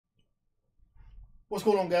What's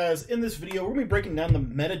going on, guys? In this video, we're going to be breaking down the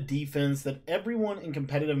meta defense that everyone in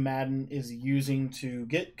competitive Madden is using to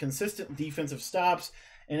get consistent defensive stops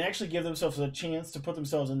and actually give themselves a chance to put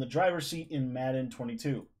themselves in the driver's seat in Madden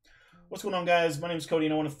 22. What's going on, guys? My name is Cody,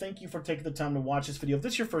 and I want to thank you for taking the time to watch this video. If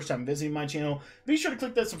this is your first time visiting my channel, be sure to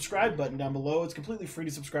click that subscribe button down below. It's completely free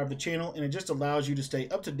to subscribe to the channel, and it just allows you to stay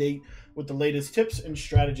up to date with the latest tips and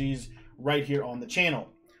strategies right here on the channel.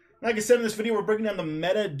 Like I said in this video, we're breaking down the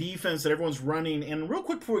meta defense that everyone's running. And real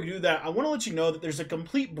quick before we do that, I want to let you know that there's a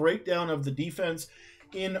complete breakdown of the defense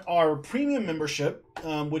in our premium membership,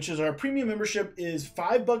 which is our premium membership is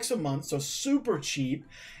 $5 a month, so super cheap.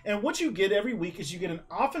 And what you get every week is you get an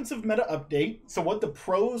offensive meta update, so what the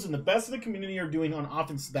pros and the best of the community are doing on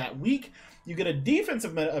offense that week. You get a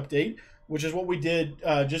defensive meta update, which is what we did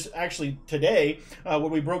just actually today, where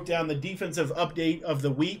we broke down the defensive update of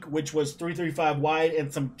the week, which was 3-3-5 wide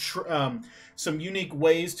and some unique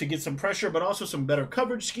ways to get some pressure, but also some better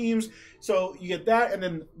coverage schemes. So you get that, and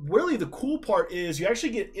then really the cool part is you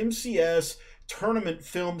actually get MCS tournament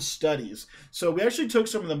film studies. So we actually took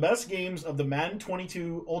some of the best games of the Madden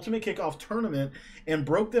 22 Ultimate Kickoff Tournament and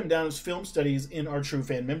broke them down as film studies in our True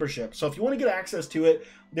Fan membership. So if you want to get access to it,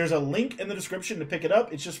 there's a link in the description to pick it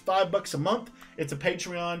up. It's just $5 a month. It's a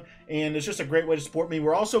Patreon, and it's just a great way to support me.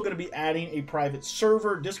 We're also going to be adding a private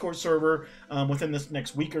server, Discord server, within this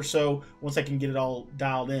next week or so, once I can get it all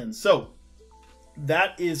dialed in. So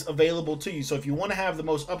that is available to you. So if you want to have the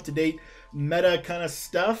most up-to-date meta kind of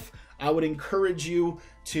stuff, I would encourage you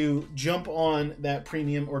to jump on that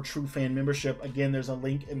premium or True Fan membership. Again, there's a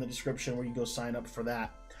link in the description where you go sign up for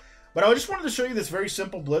that. But I just wanted to show you this very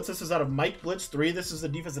simple blitz. This is out of Mike Blitz 3. This is the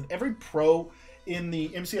defense that every pro in the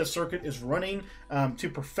MCS circuit is running to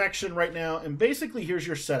perfection right now. And basically, here's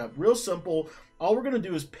your setup. Real simple. All we're going to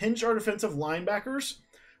do is pinch our defensive linebackers.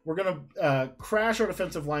 We're going to crash our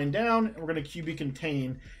defensive line down, and we're going to QB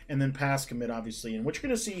contain and then pass commit, obviously. And what you're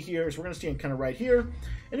going to see here is we're going to stand kind of right here, and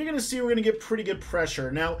you're going to see we're going to get pretty good pressure.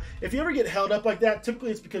 Now, if you ever get held up like that, typically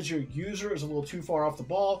it's because your user is a little too far off the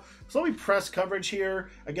ball. So let me press coverage here.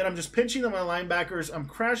 Again, I'm just pinching on my linebackers. I'm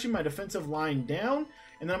crashing my defensive line down,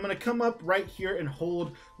 and then I'm going to come up right here and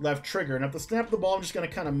hold left trigger. And at the snap of the ball, I'm just going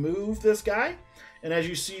to kind of move this guy. And as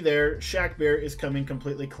you see there, Shaq Bear is coming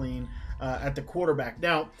completely clean at the quarterback.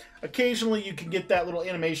 Now, occasionally you can get that little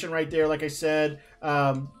animation right there, like I said,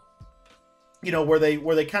 you know, where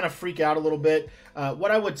they kind of freak out a little bit.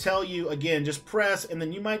 What I would tell you, again, just press, and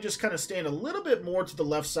then you might just kind of stand a little bit more to the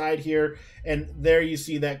left side here, and there you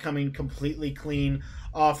see that coming completely clean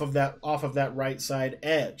off of that right side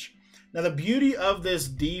edge. Now, the beauty of this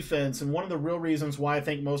defense, and one of the real reasons why I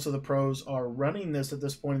think most of the pros are running this at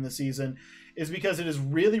this point in the season, is because it is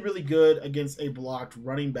really, really good against a blocked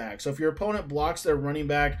running back. So if your opponent blocks their running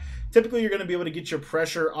back, typically you're going to be able to get your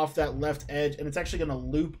pressure off that left edge, and it's actually going to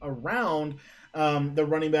loop around the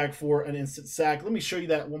running back for an instant sack. Let me show you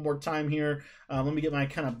that one more time here. Let me get my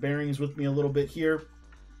kind of bearings with me a little bit here.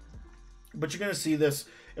 But you're going to see this,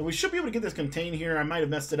 and we should be able to get this contained here. I might have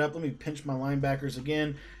messed it up. Let me pinch my linebackers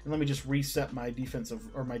again, and let me just reset my defensive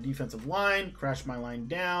line, crash my line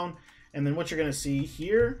down, and then what you're going to see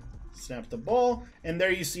here, snap the ball, and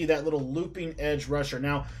there you see that little looping edge rusher.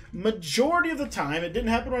 Now, majority of the time, it didn't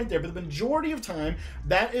happen right there, but the majority of time,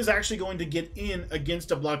 that is actually going to get in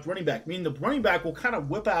against a blocked running back, meaning the running back will kind of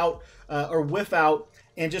whip out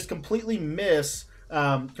and just completely miss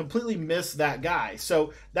that guy.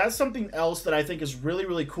 So that's something else that I think is really,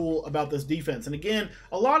 really cool about this defense. And again,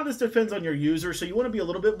 a lot of this depends on your user, so you want to be a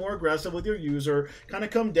little bit more aggressive with your user, kind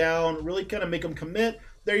of come down, really kind of make them commit.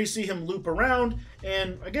 There you see him loop around,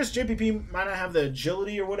 and I guess JPP might not have the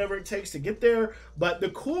agility or whatever it takes to get there, but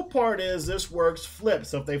the cool part is this works flip.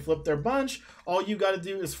 So if they flip their bunch, all you got to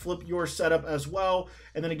do is flip your setup as well.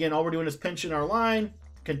 And then again, all we're doing is pinching our line,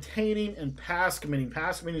 containing, and pass committing.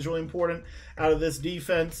 Pass committing is really important out of this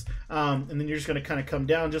defense. And then you're just going to kind of come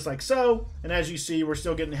down just like so. And as you see, we're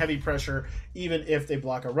still getting heavy pressure even if they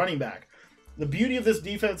block a running back. The beauty of this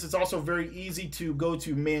defense, it's also very easy to go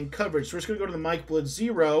to man coverage. So we're just going to go to the Mike Blitz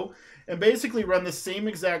 0 and basically run the same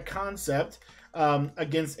exact concept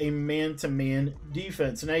against a man-to-man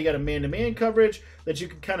defense. So now you got a man-to-man coverage that you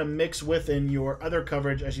can kind of mix within your other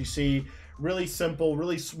coverage, as you see. Really simple,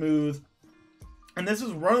 really smooth. And this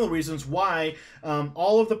is one of the reasons why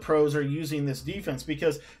all of the pros are using this defense,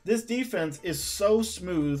 because this defense is so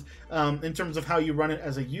smooth in terms of how you run it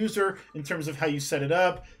as a user, in terms of how you set it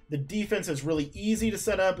up. The defense is really easy to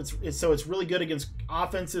set up. So it's really good against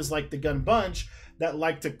offenses like the Gun Bunch that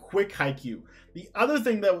like to quick hike you. The other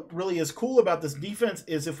thing that really is cool about this defense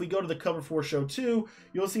is if we go to the cover 4 show 2,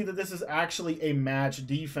 you'll see that this is actually a match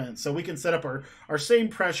defense. So we can set up our same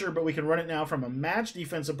pressure, but we can run it now from a match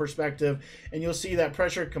defensive perspective, and you'll see that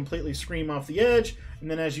pressure completely scream off the edge, and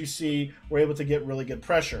then as you see, we're able to get really good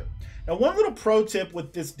pressure. Now, one little pro tip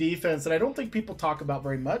with this defense that I don't think people talk about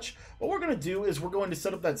very much, what we're going to do is we're going to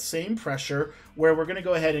set up that same pressure where we're going to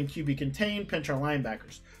go ahead and QB contain, pinch our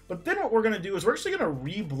linebackers. But then what we're going to do is we're actually going to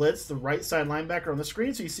re-blitz the right side linebacker on the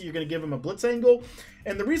screen. So you see you're going to give him a blitz angle.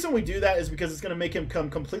 And the reason we do that is because it's going to make him come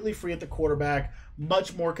completely free at the quarterback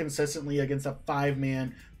much more consistently against a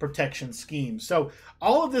 5-man protection scheme. So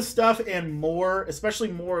all of this stuff and more, especially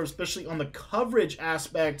on the coverage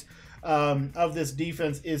aspect of this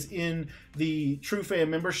defense, is in the True Fan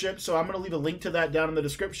membership. So I'm going to leave a link to that down in the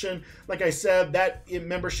description. Like I said, that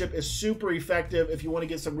membership is super effective if you want to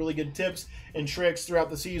get some really good tips and tricks throughout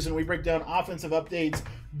the season. We break down offensive updates,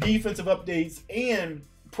 defensive updates, and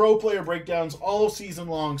pro player breakdowns all season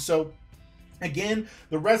long. So again,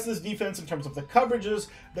 the rest of this defense in terms of the coverages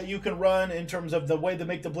that you can run, in terms of the way to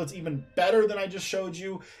make the blitz even better than I just showed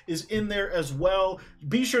you, is in there as well.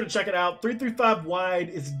 Be sure to check it out. 3-3-5 wide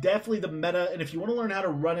is definitely the meta, and if you want to learn how to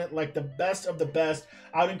run it like the best of the best,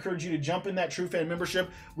 I would encourage you to jump in that True Fan membership.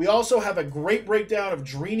 We also have a great breakdown of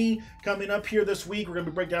Dreeny coming up here this week. We're going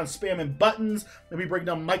to be breaking down spam and buttons. We're going to be breaking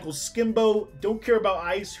down Michael Skimbo, Don't Care About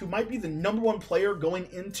Ice, who might be the #1 player going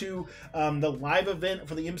into the live event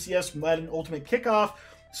for the MCS Madden Ultimate Kickoff.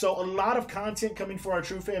 So a lot of content coming for our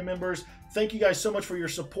True Fan members. Thank you guys so much for your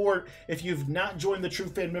support. If you've not joined the True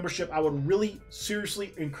Fan membership, I would really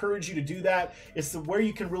seriously encourage you to do that. It's where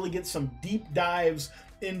you can really get some deep dives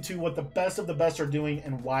into what the best of the best are doing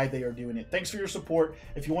and why they are doing it. Thanks for your support.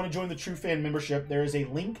 If you want to join the True Fan membership, there is a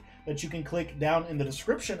link that you can click down in the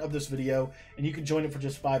description of this video, and you can join it for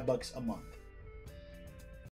just $5 a month.